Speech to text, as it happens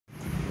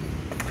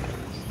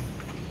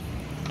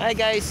Hi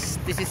guys,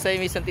 this is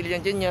Saimi Santillan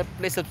Jr.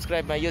 Please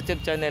subscribe my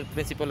YouTube channel,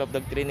 Principle of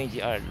Dog Training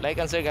GR.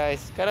 Like and share guys.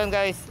 Karon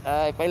guys,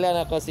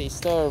 ipailan ako si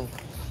Storm.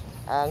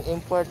 Ang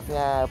import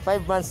nga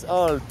 5 months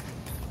old.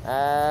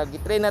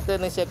 Gitrain nato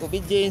na siya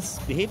obedience,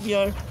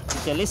 behavior,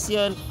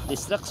 socialization,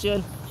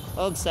 distraction,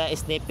 og sa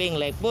sniffing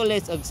like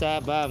bullets og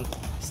sa bam.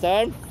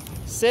 Storm,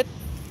 sit.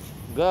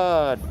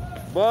 Good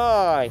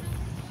boy.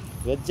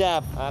 Good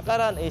job.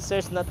 Karon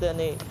i-search nato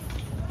ni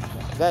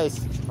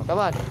guys. Come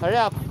on, hurry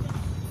up.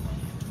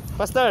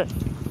 Faster.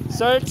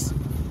 Search.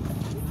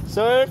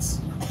 Search.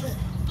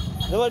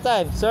 One more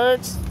time.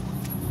 Search.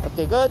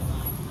 Okay, good.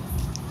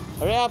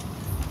 Hurry up.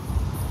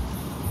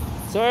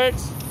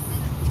 Search.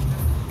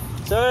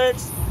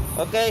 Search.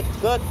 Okay,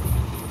 good.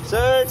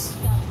 Search.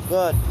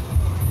 Good.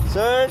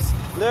 Search.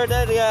 Clear the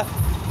area.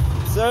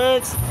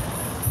 Search.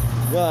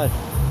 Good.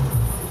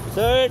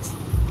 Search.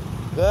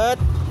 Good.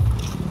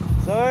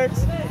 Search.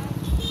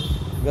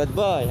 Good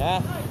boy,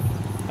 huh?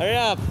 Hurry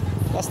up.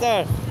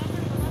 Faster.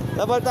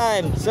 Double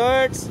time.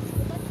 Search.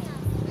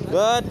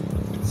 Good.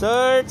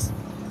 Search.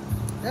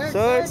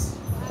 Search.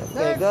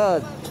 Okay,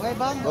 good.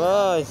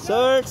 Boy,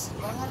 search.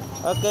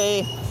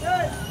 Okay.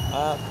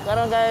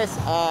 Karon guys,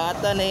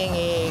 ato ning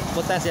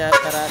iputan siya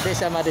para di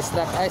siya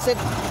ma-distract. Ay, sit.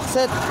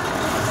 Sit.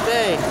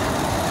 Stay.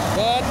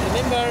 Good.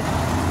 Remember.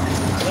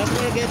 Don't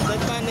forget,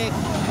 don't panic.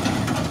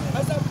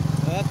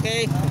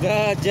 Okay.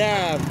 Good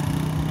job.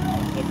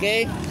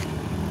 Okay.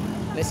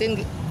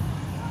 Listen.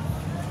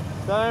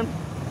 Turn.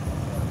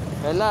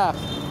 Relax.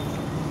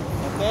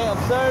 Okay,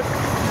 observe.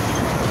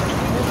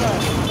 Remember,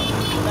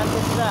 don't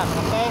distract,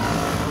 okay?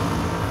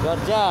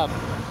 Good job.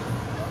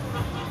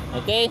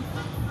 Okay?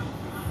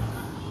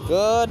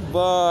 Good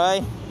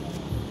boy.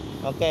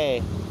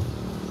 Okay.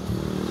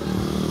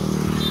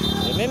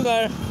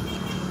 Remember,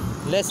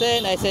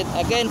 listen, I said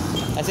again,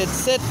 I said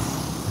sit.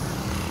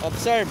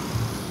 Observe.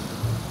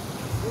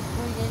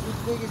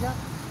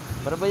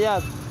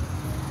 Berbayag.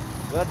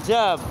 Good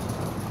job.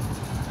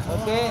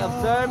 Okay,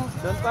 observe,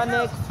 don't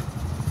panic.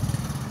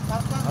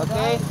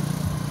 Okay,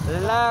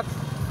 relax,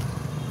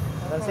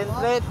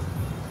 concentrate.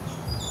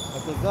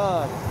 Okay,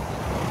 good.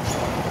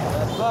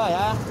 Good boy,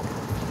 huh?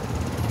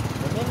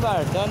 Remember,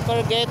 don't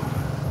forget.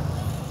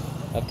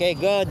 Okay,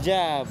 good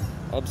job.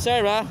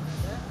 Observe, huh?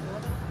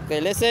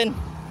 Okay, listen.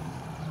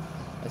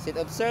 I said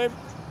observe.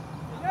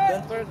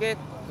 Don't forget.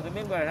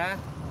 Remember, huh?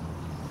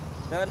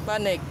 Don't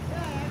panic.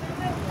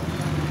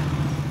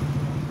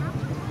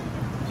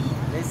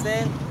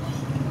 Listen.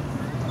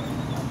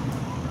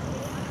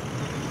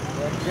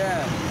 Good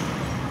job.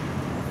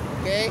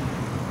 Okay.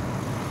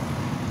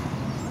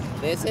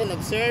 Listen,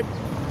 observe.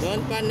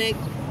 Don't panic.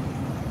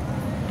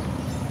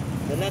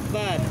 Do not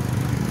bad.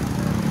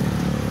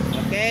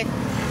 Okay.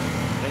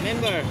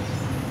 Remember.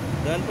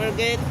 Don't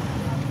forget.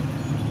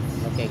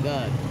 Okay,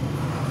 good.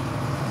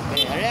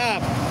 Okay, hurry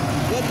up.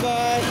 Good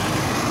boy.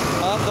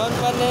 Oh, don't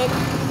panic.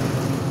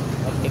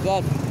 Okay,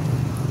 good.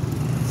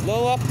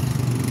 Slow walk.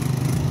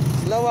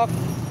 Slow walk.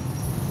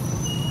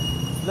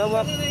 Slow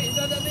walk.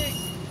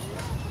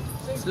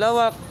 Slow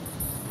walk.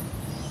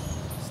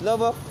 Slow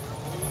walk.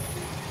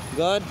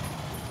 Good.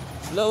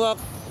 Slow walk.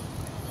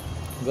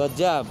 Good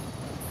job.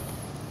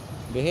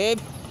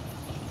 Behave.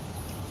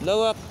 Slow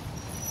walk.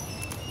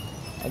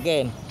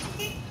 Again.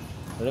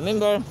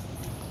 Remember.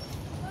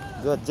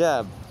 Good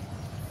job.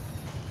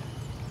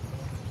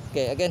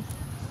 Okay, again.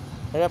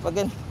 Hurry up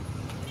again.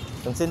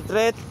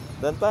 Concentrate.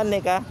 Don't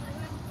panic, ah.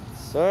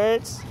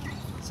 Search.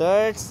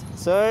 Search.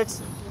 Search.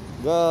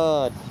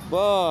 Good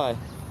boy.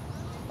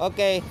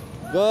 Okay.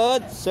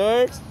 Good.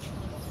 Search.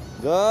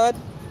 Good.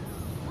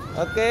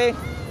 Okay.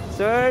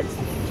 Search.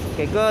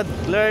 Okay, good.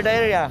 Clear the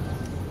area.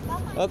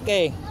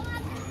 Okay.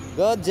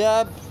 Good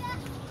job.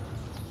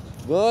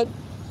 Good.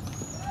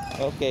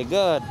 Okay,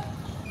 good.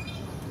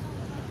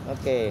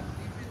 Okay.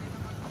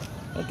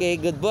 Okay,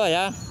 good boy,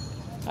 huh?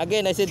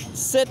 Again, I said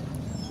sit.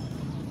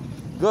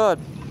 Good.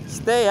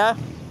 Stay, huh?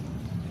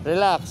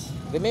 Relax.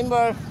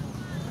 Remember.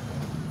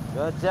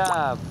 Good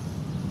job.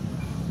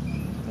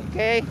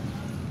 Okay.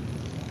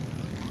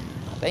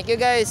 Thank you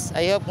guys.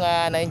 I hope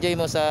nga na-enjoy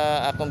mo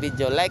sa akong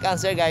video. Like and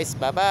share guys.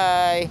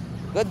 Bye-bye.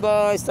 Good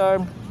boy,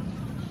 Storm.